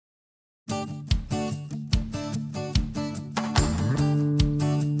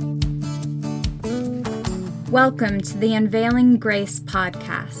Welcome to the Unveiling Grace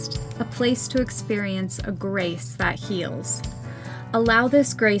podcast, a place to experience a grace that heals. Allow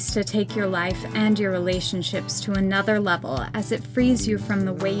this grace to take your life and your relationships to another level as it frees you from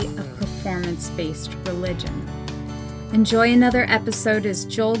the weight of performance-based religion. Enjoy another episode as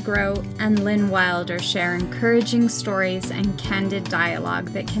Joel Groat and Lynn Wilder share encouraging stories and candid dialogue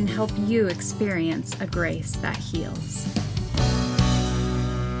that can help you experience a grace that heals.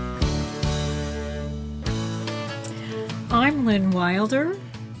 I'm Lynn Wilder.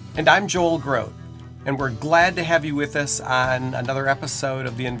 And I'm Joel Groat. And we're glad to have you with us on another episode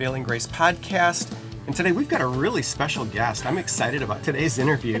of the Unveiling Grace podcast. And today we've got a really special guest. I'm excited about today's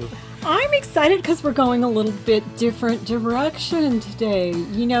interview. I'm excited because we're going a little bit different direction today.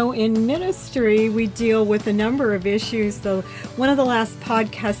 You know, in ministry, we deal with a number of issues. One of the last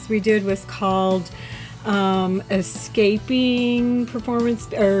podcasts we did was called Escaping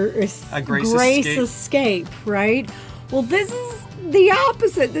Performance, or Grace Escape, right? Well, this is the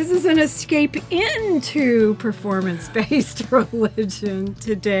opposite. This is an escape into performance-based religion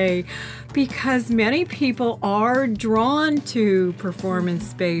today, because many people are drawn to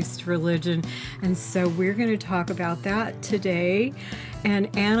performance-based religion. And so we're going to talk about that today. And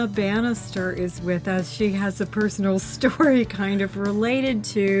Anna Banister is with us. She has a personal story kind of related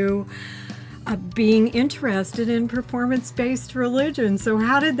to being interested in performance-based religion. So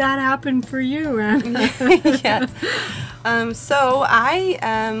how did that happen for you, Anna? Yes. So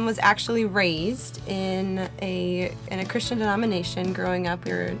I was actually raised in a Christian denomination growing up.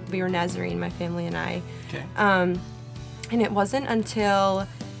 We were Nazarene, my family and I. Okay. And it wasn't until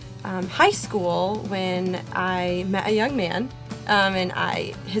high school when I met a young man, and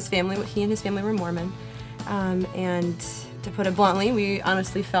he and his family were Mormon, and to put it bluntly, we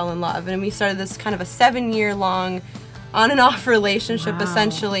honestly fell in love. And we started this kind of a 7-year-long on and off relationship, Wow.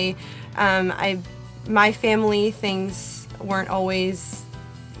 essentially. My family, things weren't always,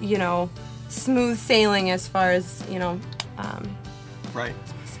 smooth sailing as far as, Right.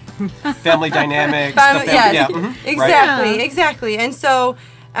 Family dynamics. Yes, mm-hmm. Exactly. And so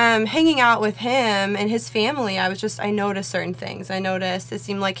hanging out with him and his family, I noticed certain things. I noticed it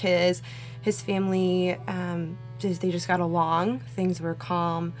seemed like his family, they just got along. Things were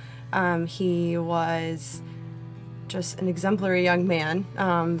calm. He was just an exemplary young man,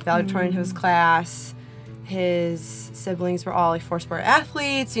 valedictorian in his class. His siblings were all four sport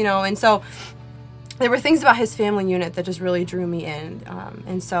athletes, and so there were things about his family unit that just really drew me in.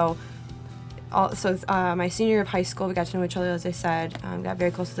 And so my senior year of high school, we got to know each other, as I said, got very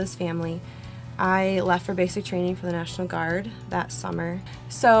close with his family. I left for basic training for the National Guard that summer.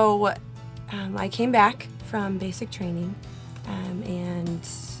 So I came back from basic training, and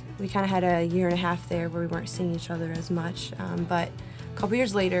we kind of had a year and a half there where we weren't seeing each other as much. But a couple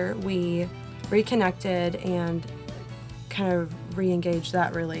years later, we reconnected and kind of re-engaged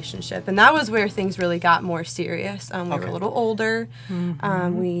that relationship. And that was where things really got more serious. We were a little older.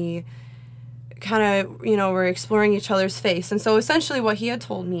 Mm-hmm. We kind of, were exploring each other's faith. And so essentially what he had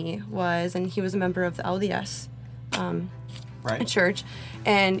told me was, and he was a member of the LDS church,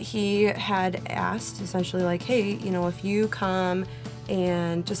 and he had asked essentially like, hey, if you come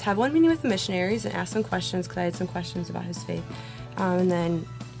and just have one meeting with the missionaries and ask some questions, because I had some questions about his faith, and then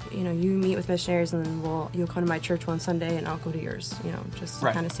you meet with missionaries, and then you'll come to my church one Sunday and I'll go to yours, just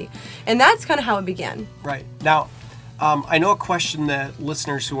to kind of see. And that's kind of how it began. Right. Now, I know a question that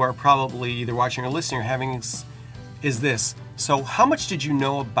listeners who are probably either watching or listening are having is this. So how much did you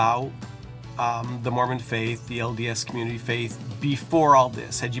know about the Mormon faith, the LDS community faith, before all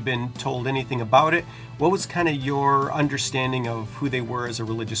this? Had you been told anything about it? What was kind of your understanding of who they were as a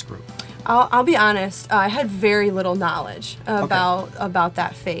religious group? I'll be honest. I had very little knowledge about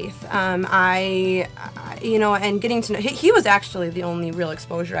that faith. And getting to know, he was actually the only real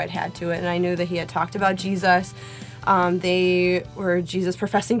exposure I'd had to it, and I knew that he had talked about Jesus. They were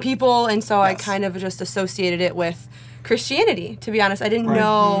Jesus-professing people, and so I kind of just associated it with Christianity, to be honest. I didn't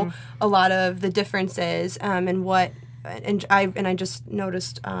know a lot of the differences, and I just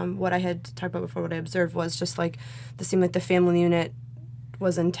noticed what I had talked about before. What I observed was just like it seemed like the family unit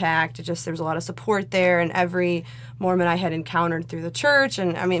was intact. There was a lot of support there, and every Mormon I had encountered through the church,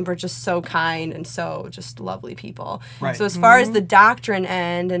 and we're just so kind and so just lovely people. Right. So as far as the doctrine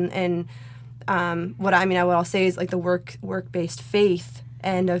end and what I'll say is like the work-based faith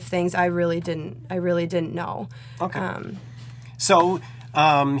end of things, I really didn't know. Okay. So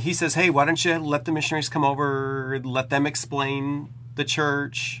he says, hey, why don't you let the missionaries come over, let them explain the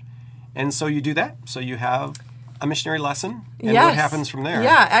church, and so you do that. So you have a missionary lesson? And yes. what happens from there?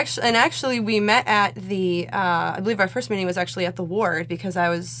 Yeah, actually we met at the, I believe our first meeting was actually at the ward because I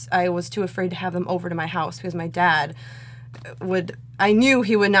was too afraid to have them over to my house because my dad I knew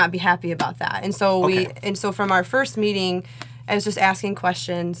he would not be happy about that. And so so from our first meeting, I was just asking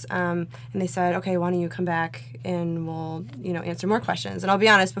questions, and they said, okay, why don't you come back and we'll, answer more questions. And I'll be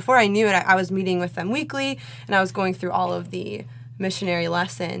honest, before I knew it, I was meeting with them weekly, and I was going through all of the missionary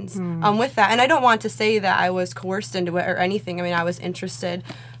lessons with that. And I don't want to say that I was coerced into it or anything. I mean, I was interested.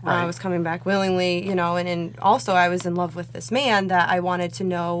 I was coming back willingly, and also I was in love with this man that I wanted to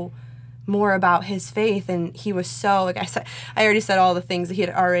know more about his faith, and he was so, like I said, I already said all the things that he had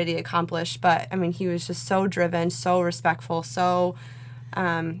already accomplished, but I mean, he was just so driven, so respectful, so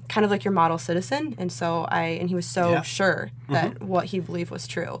kind of like your model citizen, and he was so sure that what he believed was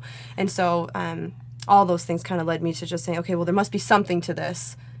true, and so all those things kind of led me to just saying, okay, well, there must be something to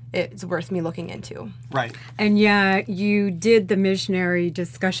this. It's worth me looking into. Right. And yeah, you did the missionary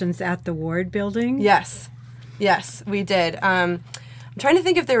discussions at the ward building? Yes, we did. I'm trying to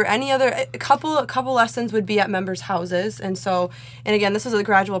think if there were any other. A couple lessons would be at members' houses, and again, this was a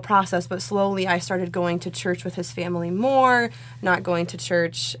gradual process, but slowly I started going to church with his family more, not going to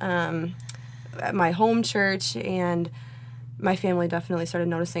church at my home church, and my family definitely started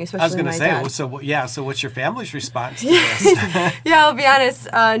noticing, especially I was going to say, dad. so what's your family's response to this? Yeah, I'll be honest,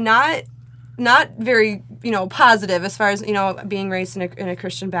 not very, positive as far as, being raised in a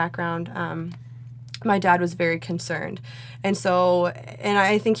Christian background. My dad was very concerned. And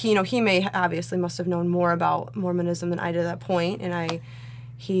I think he may obviously must have known more about Mormonism than I did at that point. And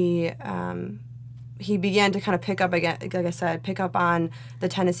he began to kind of pick up, again, like I said, pick up on the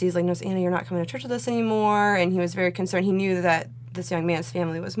tendencies, like, Anna, you're not coming to church with us anymore. And he was very concerned. He knew that this young man's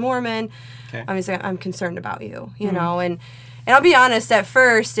family was Mormon. Okay. He's like, I'm concerned about you, know. And I'll be honest, at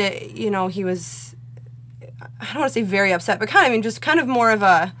first, he was, I don't want to say very upset, but kind of more of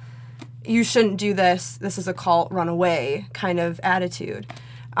a, you shouldn't do this, this is a cult, run away kind of attitude.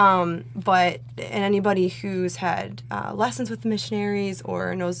 But anybody who's had lessons with the missionaries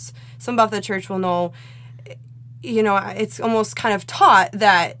or knows some about the church will know, it's almost kind of taught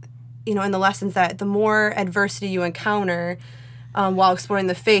that, in the lessons that the more adversity you encounter while exploring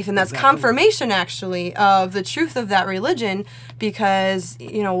the faith, and that's confirmation actually of the truth of that religion, because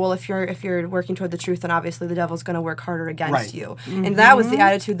if you're working toward the truth, then obviously the devil's going to work harder against you. Mm-hmm. And that was the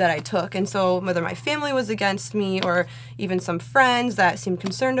attitude that I took. And so whether my family was against me or even some friends that seemed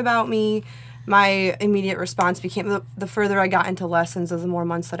concerned about me, my immediate response became, the further I got into lessons, as the more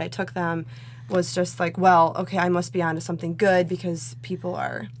months that I took them, was just like, well, okay, I must be onto something good because people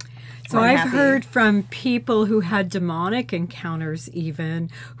are. So I've heard from people who had demonic encounters even,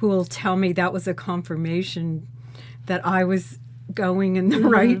 who will tell me that was a confirmation that I was going in the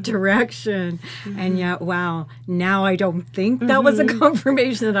right direction. And yet, wow, now I don't think that was a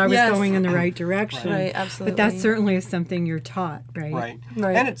confirmation that I was going in the right direction. Right, absolutely. But that certainly is something you're taught, right? Right.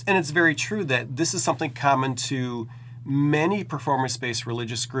 And it's very true that this is something common to many performance-based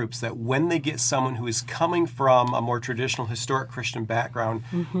religious groups, that when they get someone who is coming from a more traditional historic Christian background,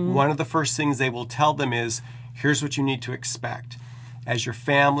 one of the first things they will tell them is, here's what you need to expect. As your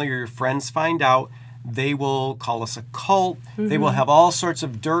family or your friends find out, they will call us a cult. They will have all sorts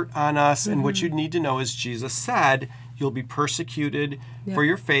of dirt on us. And what you need to know is, Jesus said, you'll be persecuted for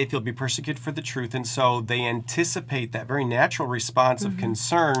your faith. You'll be persecuted for the truth. And so they anticipate that very natural response of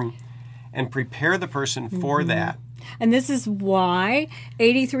concern and prepare the person for that. And this is why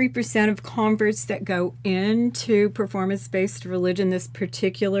 83% of converts that go into performance-based religion, this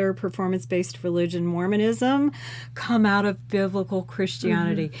particular performance-based religion, Mormonism, come out of biblical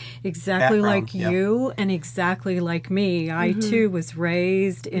Christianity. Exactly like you and exactly like me. I, too, was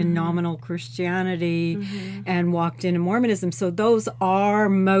raised in nominal Christianity and walked into Mormonism. So those are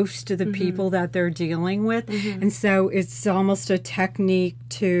most of the people that they're dealing with. And so it's almost a technique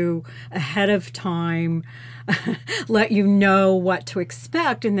to, ahead of time, let you know what to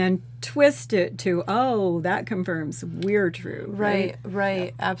expect, and then twist it to, oh, that confirms we're true. Right.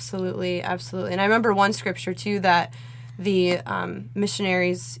 Absolutely. And I remember one scripture too that the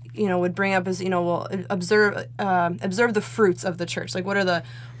missionaries, would bring up as, observe the fruits of the church. Like,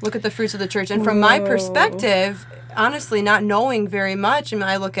 look at the fruits of the church. And from my perspective, honestly, not knowing very much,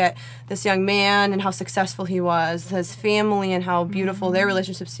 I look at this young man and how successful he was, his family and how beautiful their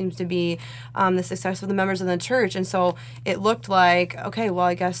relationship seems to be, the success of the members of the church. And so it looked like, okay, well,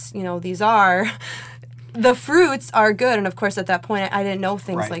 I guess, these are... the fruits are good. And of course, at that point, I didn't know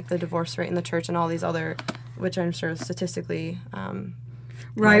things like the divorce rate in the church and all these other, which I'm sure statistically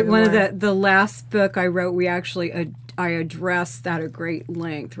Right. One of the last book I wrote, we actually I addressed that at great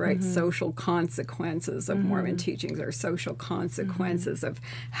length, right? Mm-hmm. Social consequences of Mormon teachings, or social consequences of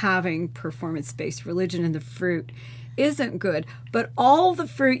having performance-based religion, and the fruit isn't good. But all the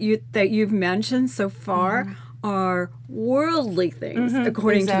fruit that you've mentioned so far are worldly things,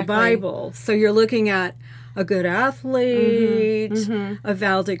 according to the Bible. So you're looking at a good athlete, a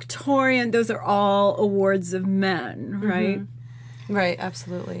valedictorian. Those are all awards of men, right? Right,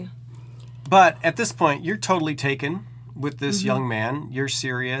 absolutely. But at this point, you're totally taken with this young man. You're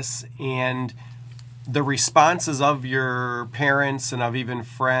serious, and the responses of your parents and of even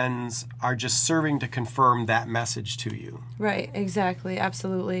friends are just serving to confirm that message to you. Right, exactly,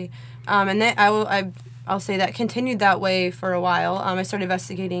 absolutely. And then I'll say that continued that way for a while. I started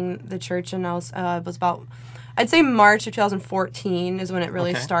investigating the church, and I was about, I'd say March of 2014 is when it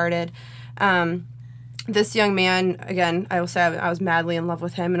really started. This young man, again, I will say I was madly in love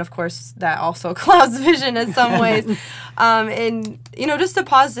with him, and of course that also clouds vision in some ways. And, just to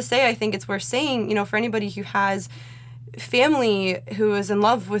pause to say, I think it's worth saying, for anybody who has family who is in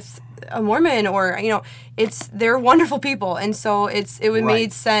love with a Mormon, or, they're wonderful people. And so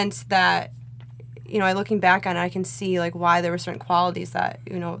made sense that, looking back on it, I can see why there were certain qualities that,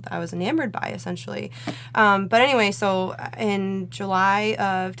 I was enamored by, essentially. But anyway, so in July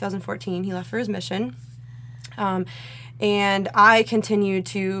of 2014, he left for his mission. And I continued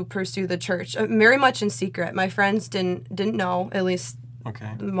to pursue the church very much in secret. My friends didn't know, at least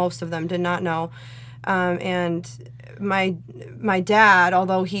most of them did not know. And my dad,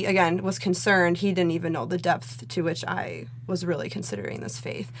 although he, again, was concerned, he didn't even know the depth to which I was really considering this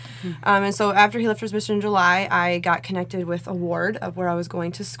faith. And so after he left for his mission in July, I got connected with a ward of where I was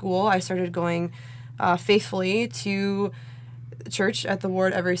going to school. I started going faithfully to church at the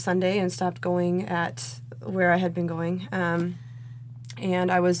ward every Sunday and stopped going at where I had been going.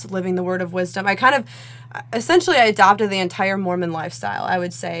 And I was living the word of wisdom. I essentially adopted the entire Mormon lifestyle, I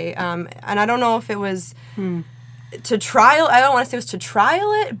would say. And I don't know if it was to trial, I don't want to say it was to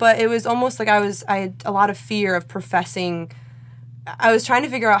trial it, but it was almost like I had a lot of fear of professing. I was trying to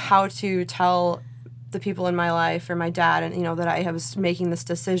figure out how to tell the people in my life, or my dad, and that I was making this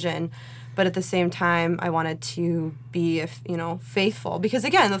decision. But at the same time, I wanted to be, faithful. Because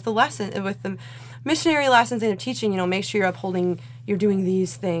again, with the missionary lessons and teaching, make sure you're doing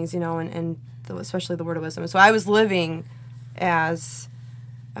these things, and especially the word of wisdom. So I was living as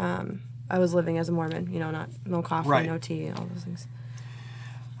a Mormon, no coffee, no tea, and all those things.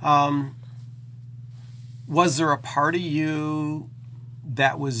 Was there a part of you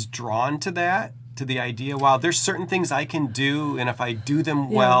that was drawn to that, to the idea, wow, there's certain things I can do, and if I do them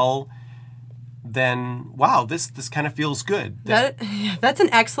well, then, wow, this kind of feels good. That's an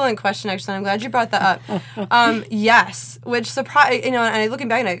excellent question, actually. I'm glad you brought that up. Yes, which and looking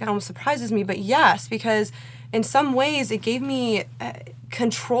back, it almost surprises me, but yes, because in some ways it gave me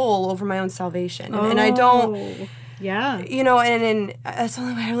control over my own salvation. And I don't... Yeah. And that's the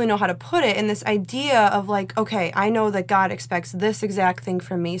only way I really know how to put it, in this idea of okay, I know that God expects this exact thing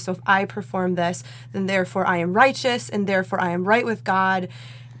from me, so if I perform this, then therefore I am righteous, and therefore I am right with God,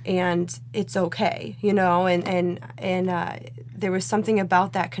 and it's okay, and there was something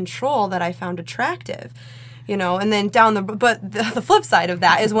about that control that I found attractive, and then but the flip side of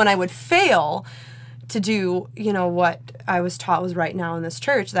that is when I would fail to do, what I was taught was right now in this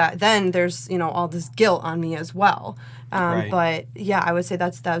church, that then there's, all this guilt on me as well. But yeah, I would say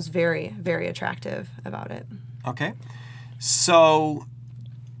that was very, very attractive about it. Okay. So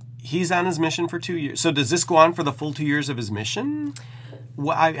he's on his mission for 2 years. So does this go on for the full 2 years of his mission?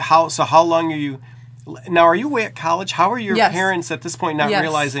 How long are you... Now, are you away at college? How are your parents at this point not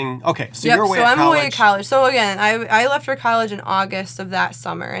realizing... Okay, so you're away at college. So I'm away at college. So again, I left for college in August of that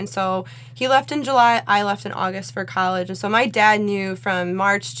summer. And so he left in July, I left in August for college. And so my dad knew from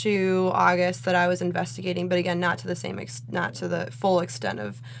March to August that I was investigating, but again, not to the full extent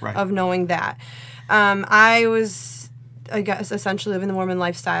of knowing that. I was, I guess, essentially living the Mormon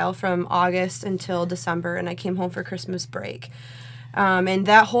lifestyle from August until December, and I came home for Christmas break. And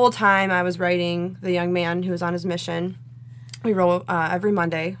that whole time I was writing The Young Man Who Was on His Mission. We wrote every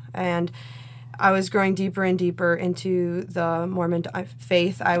Monday, and I was growing deeper and deeper into the Mormon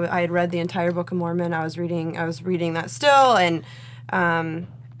faith. I had read the entire Book of Mormon. I was reading that still, and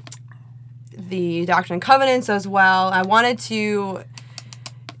the Doctrine and Covenants as well. I wanted to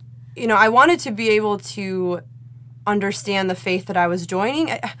be able to understand the faith that I was joining,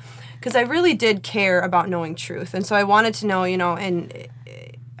 because I really did care about knowing truth. And so I wanted to know, and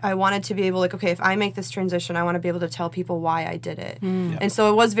I wanted to be able, okay, if I make this transition, I want to be able to tell people why I did it. And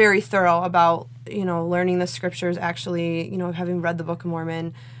so it was very thorough about, learning the scriptures, actually, having read the Book of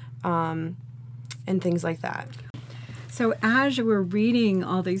Mormon, and things like that. So as you were reading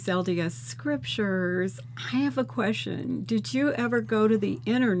all these LDS scriptures, I have a question. Did you ever go to the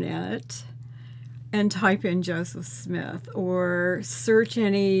internet and type in Joseph Smith or search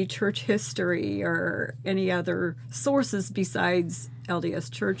any church history or any other sources besides LDS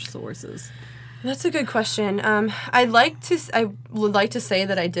church sources? That's a good question. I would like to say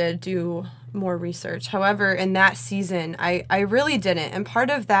that I did do more research. However, in that season, I really didn't. And part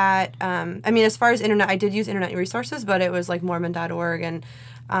of that, as far as internet, I did use internet resources, but it was like Mormon.org and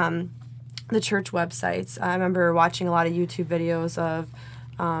the church websites. I remember watching a lot of YouTube videos of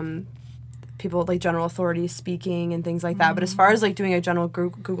people like general authorities speaking and things like that. But as far as like doing a general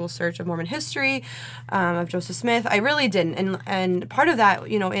Google search of Mormon history, of Joseph Smith, I really didn't. And part of that,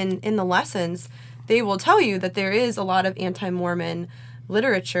 in the lessons, they will tell you that there is a lot of anti-Mormon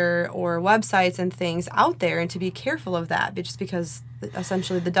literature or websites and things out there, and to be careful of that, just because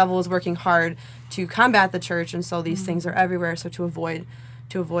essentially the devil is working hard to combat the church, and so these things are everywhere. So to avoid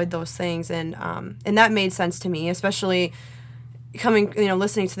those things, and that made sense to me, especially coming,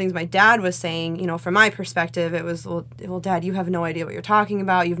 listening to things my dad was saying. From my perspective, it was, well, Dad, you have no idea what you're talking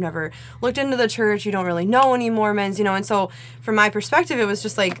about. You've never looked into the church. You don't really know any Mormons, and so from my perspective, it was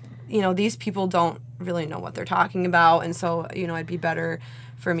just like, these people don't really know what they're talking about, and so, it'd be better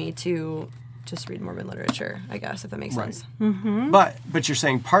for me to just read Mormon literature, I guess, if that makes sense. Mm-hmm. But you're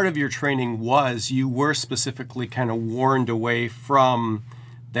saying part of your training was you were specifically kind of warned away from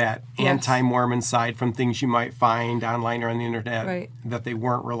that anti-Mormon side, from things you might find online or on the internet, that they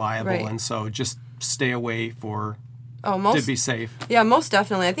weren't reliable, and so just stay away to be safe. Yeah, most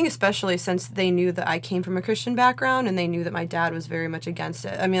definitely. I think especially since they knew that I came from a Christian background, and they knew that my dad was very much against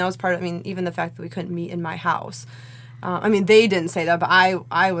it. I mean, that was part of, even the fact that we couldn't meet in my house. They didn't say that, but I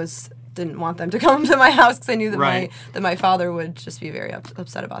didn't want them to come to my house because I knew that my father would just be very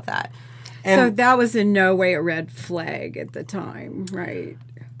upset about that. And so that was in no way a red flag at the time, right?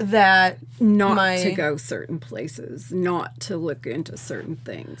 That not to go certain places, not to look into certain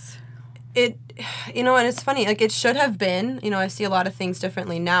things. It, and it's funny, like, it should have been, I see a lot of things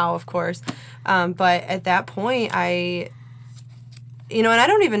differently now, of course, but at that point, and I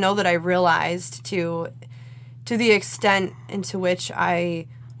don't even know that I realized to the extent into which I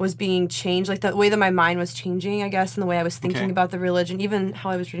was being changed, like the way that my mind was changing, I guess, and the way I was thinking about the religion, even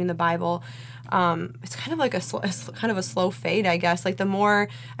how I was reading the Bible. It's kind of like a slow fade, I guess. Like, the more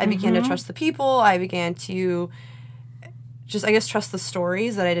I began to trust the people, I began to just, I guess, trust the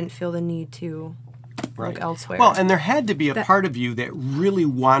stories, that I didn't feel the need to look elsewhere. Well, and there had to be a part of you that really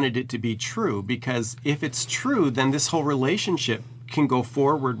wanted it to be true, because if it's true, then this whole relationship can go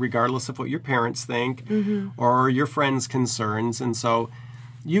forward regardless of what your parents think or your friends' concerns. And so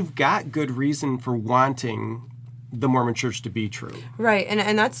you've got good reason for wanting the Mormon Church to be true. Right,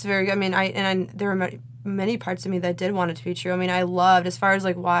 and that's very, there were many parts of me that did want it to be true. I loved, as far as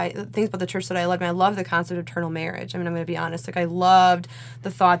like why, things about the church that I loved, I loved the concept of eternal marriage. I'm going to be honest, like, I loved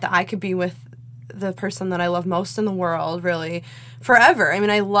the thought that I could be with the person that I love most in the world, really, forever.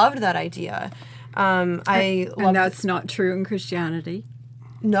 I loved that idea. And that's not true in Christianity.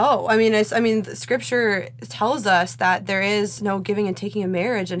 No, the Scripture tells us that there is no giving and taking in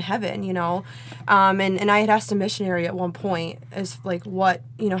marriage in heaven, and I had asked a missionary at one point, as like, what,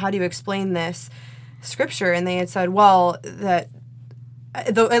 how do you explain this Scripture? And they had said, well, that,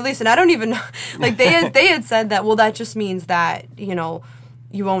 at least, and I don't even know, like, they had said that, well, that just means that,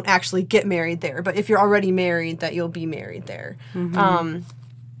 you won't actually get married there, but if you're already married, that you'll be married there.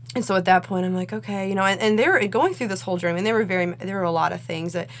 And so at that point, I'm like, okay, and they were going through this whole journey. There were a lot of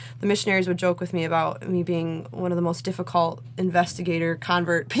things that the missionaries would joke with me about, me being one of the most difficult investigator,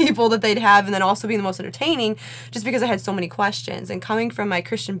 convert people that they'd have, and then also being the most entertaining, just because I had so many questions. And coming from my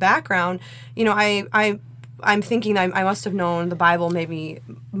Christian background, I'm thinking that I must have known the Bible maybe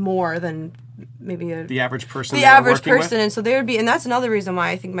more than maybe the average person. And so there would be, and that's another reason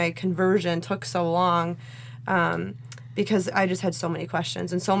why I think my conversion took so long. Because I just had so many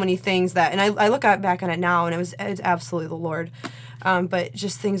questions and so many things that, and I look back on it now, and it's absolutely the Lord. But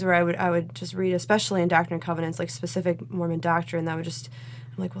just things where I would just read, especially in Doctrine and Covenants, like specific Mormon doctrine, that would just,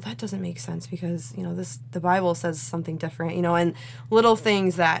 I'm like, well, that doesn't make sense, because, the Bible says something different, and little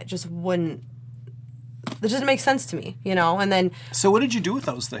things that doesn't make sense to me, and then. So what did you do with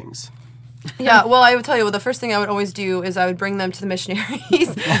those things? Yeah, well, I would tell you, the first thing I would always do is I would bring them to the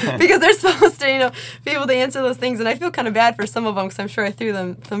missionaries because they're supposed to, be able to answer those things. And I feel kind of bad for some of them, because I'm sure I threw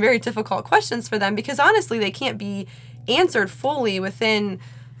them some very difficult questions for them, because honestly, they can't be answered fully within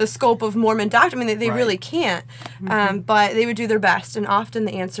the scope of Mormon doctrine. They really can't. But they would do their best. And often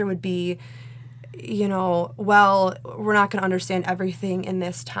the answer would be, well, we're not going to understand everything in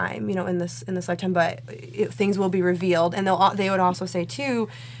this time, in this lifetime, but things will be revealed. And they would also say too,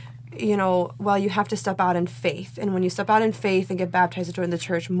 well, you have to step out in faith. And when you step out in faith and get baptized and join the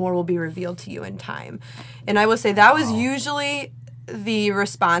church, more will be revealed to you in time. And I will say that was usually the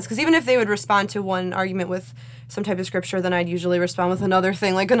response, because even if they would respond to one argument with some type of scripture, then I'd usually respond with another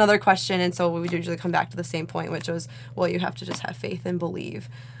thing, like another question. And so we would usually come back to the same point, which was, well, you have to just have faith and believe.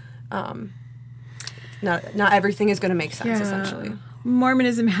 Not everything is going to make sense, essentially.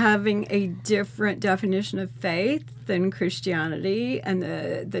 Mormonism having a different definition of faith than Christianity, and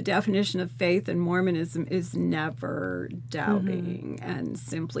the definition of faith in Mormonism is never doubting and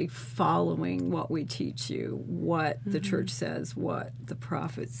simply following what we teach you, what the church says, what the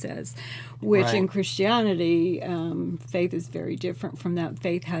prophet says, which in Christianity, faith is very different from that.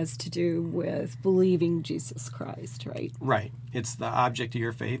 Faith has to do with believing Jesus Christ, right? Right. It's the object of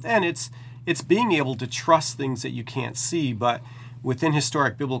your faith, and it's being able to trust things that you can't see, but within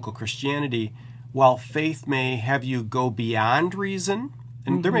historic biblical Christianity, while faith may have you go beyond reason,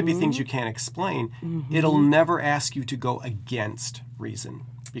 and there may be things you can't explain, it'll never ask you to go against reason,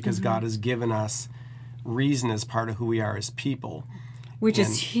 because God has given us reason as part of who we are as people. Which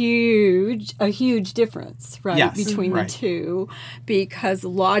is a huge difference, right, between the two, because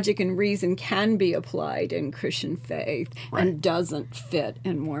logic and reason can be applied in Christian faith and doesn't fit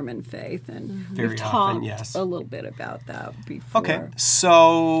in Mormon faith. And we've talked a little bit about that before. Okay,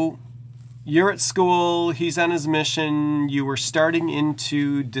 so you're at school, he's on his mission, you were starting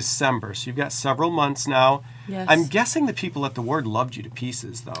into December, so you've got several months now. Yes. I'm guessing the people at the Word loved you to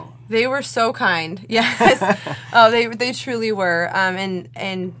pieces, though. They were so kind. Yes. Oh, they truly were. And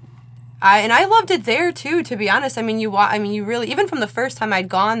I loved it there too, to be honest. I mean, you really, even from the first time I'd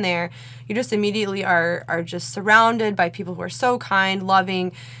gone there, you just immediately are just surrounded by people who are so kind,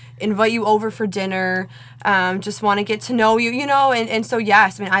 loving, invite you over for dinner, just want to get to know you, and so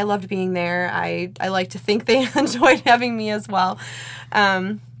yes, I mean, I loved being there. I like to think they enjoyed having me as well.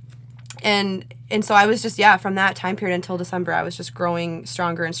 And so I was just, from that time period until December, I was just growing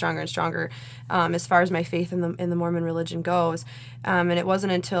stronger and stronger and stronger as far as my faith in the Mormon religion goes. And it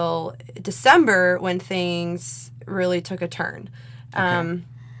wasn't until December when things really took a turn. Okay.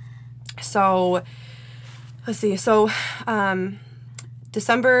 So, let's see. So,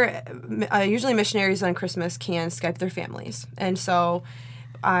 December, usually missionaries on Christmas can Skype their families. And so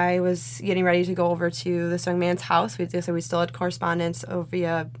I was getting ready to go over to this young man's house. We still had correspondence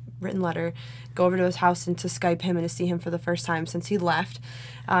via written letter, go over to his house and to Skype him and to see him for the first time since he left.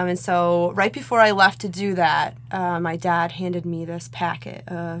 And so right before I left to do that, my dad handed me this packet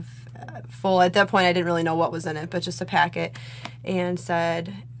of full, at that point I didn't really know what was in it, but just a packet, and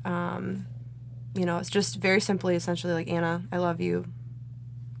said, it's just very simply, essentially like, Anna, I love you.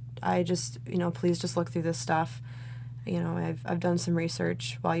 I just, please just look through this stuff. I've done some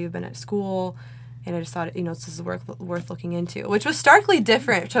research while you've been at school, and I just thought, this is worth looking into, which was starkly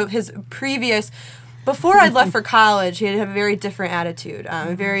different to his previous. Before I'd left for college, he had a very different attitude,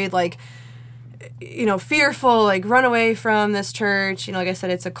 very fearful, like run away from this church. Like I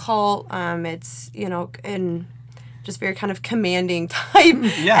said, it's a cult. It's and just very kind of commanding type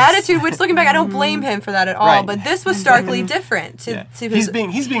attitude. Which, looking back, I don't blame him for that at all. Right. But this was starkly different. To he's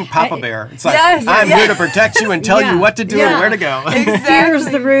being Papa Bear. It's like, I'm here to protect you and tell you what to do and where to go. Exactly. Fear's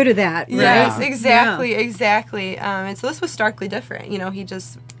the root of that. Right? Yes, exactly. And so this was starkly different. He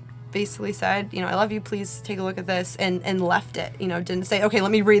just basically said, I love you, please take a look at this, and left it. Didn't say, okay,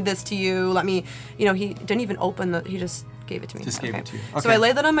 let me read this to you. Let me, he didn't even open he just gave it to me. Gave it to you. Okay. So I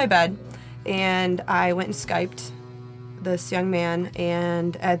laid that on my bed, and I went and Skyped this young man,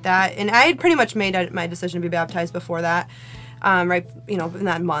 and I had pretty much made my decision to be baptized before that, in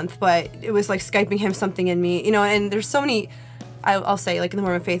that month, but it was like Skyping him something in me, and there's so many, I'll say, like in the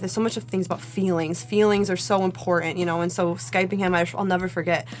Mormon faith, there's so much of things about feelings. Feelings are so important, and so Skyping him, I'll never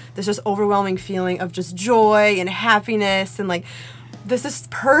forget, there's just overwhelming feeling of just joy and happiness, and like, this is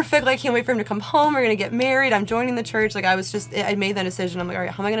perfect. Like, I can't wait for him to come home. We're going to get married. I'm joining the church. Like, I made that decision. I'm like, all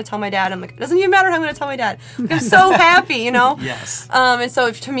right, how am I going to tell my dad? I'm like, it doesn't even matter how I'm going to tell my dad. Like, I'm so happy, Yes. And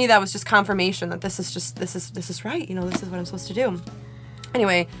so to me, that was just confirmation that this is right. This is what I'm supposed to do.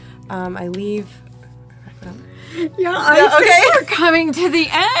 Anyway, I leave. I think we're coming to the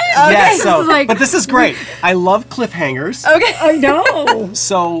end. Okay. Yeah, but this is great. I love cliffhangers. Okay. I know.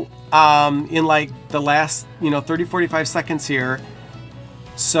 So, in like the last, 30, 45 seconds here,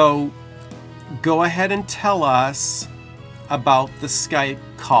 so go ahead and tell us about the Skype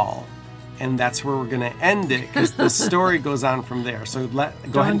call. And that's where we're going to end it, because the story goes on from there. So go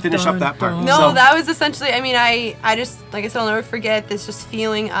ahead and finish up that part. No, that was essentially, I just, like I said, I'll never forget this just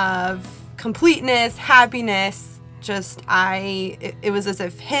feeling of completeness, happiness. Just it was as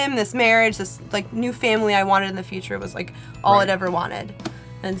if him, this marriage, this like new family I wanted in the future was like all I'd ever wanted.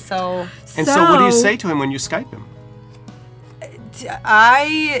 And so what do you say to him when you Skype him?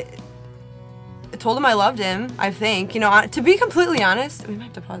 I told him I loved him, I think. To be completely honest, we might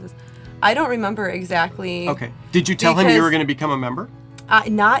have to pause this. I don't remember exactly. Okay. Did you tell him you were going to become a member?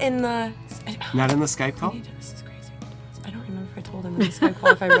 Not in the Skype call? This is crazy. I don't remember if I told him in the Skype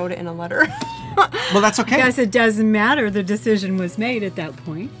call if I wrote it in a letter. Well, that's okay. I guess it doesn't matter. The decision was made at that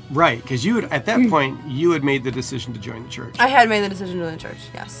point. Right, because at that point, you had made the decision to join the church. I had made the decision to join the church,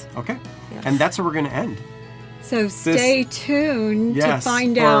 yes. Okay. Yes. And that's where we're going to end. So stay tuned to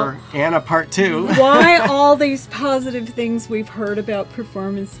find out Anna Part 2. why all these positive things we've heard about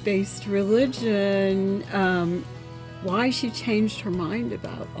performance-based religion, why she changed her mind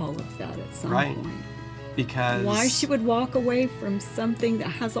about all of that at some point. Because why she would walk away from something that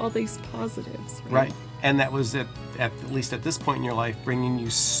has all these positives. Right. And that was at least at this point in your life, bringing you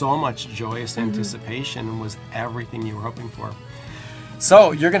so much joyous anticipation and was everything you were hoping for.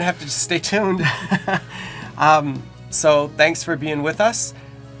 So you're going to have to just stay tuned. So thanks for being with us.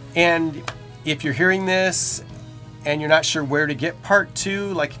 And if you're hearing this and you're not sure where to get part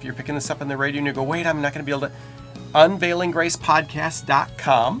 2, like if you're picking this up on the radio and you go, wait, I'm not going to be able to,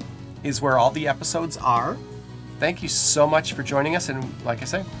 unveilinggracepodcast.com is where all the episodes are. Thank you so much for joining us. And like I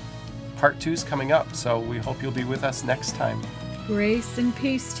say, part 2 is coming up. So we hope you'll be with us next time. Grace and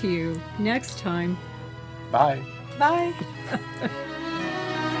peace to you next time. Bye. Bye.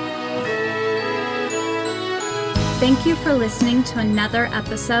 Thank you for listening to another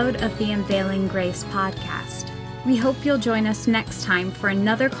episode of the Unveiling Grace podcast. We hope you'll join us next time for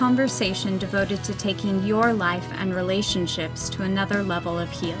another conversation devoted to taking your life and relationships to another level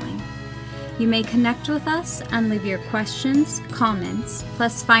of healing. You may connect with us and leave your questions, comments,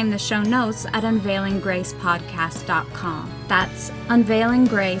 plus find the show notes at unveilinggracepodcast.com. That's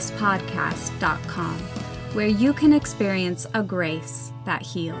unveilinggracepodcast.com, where you can experience a grace that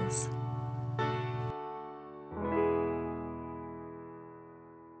heals.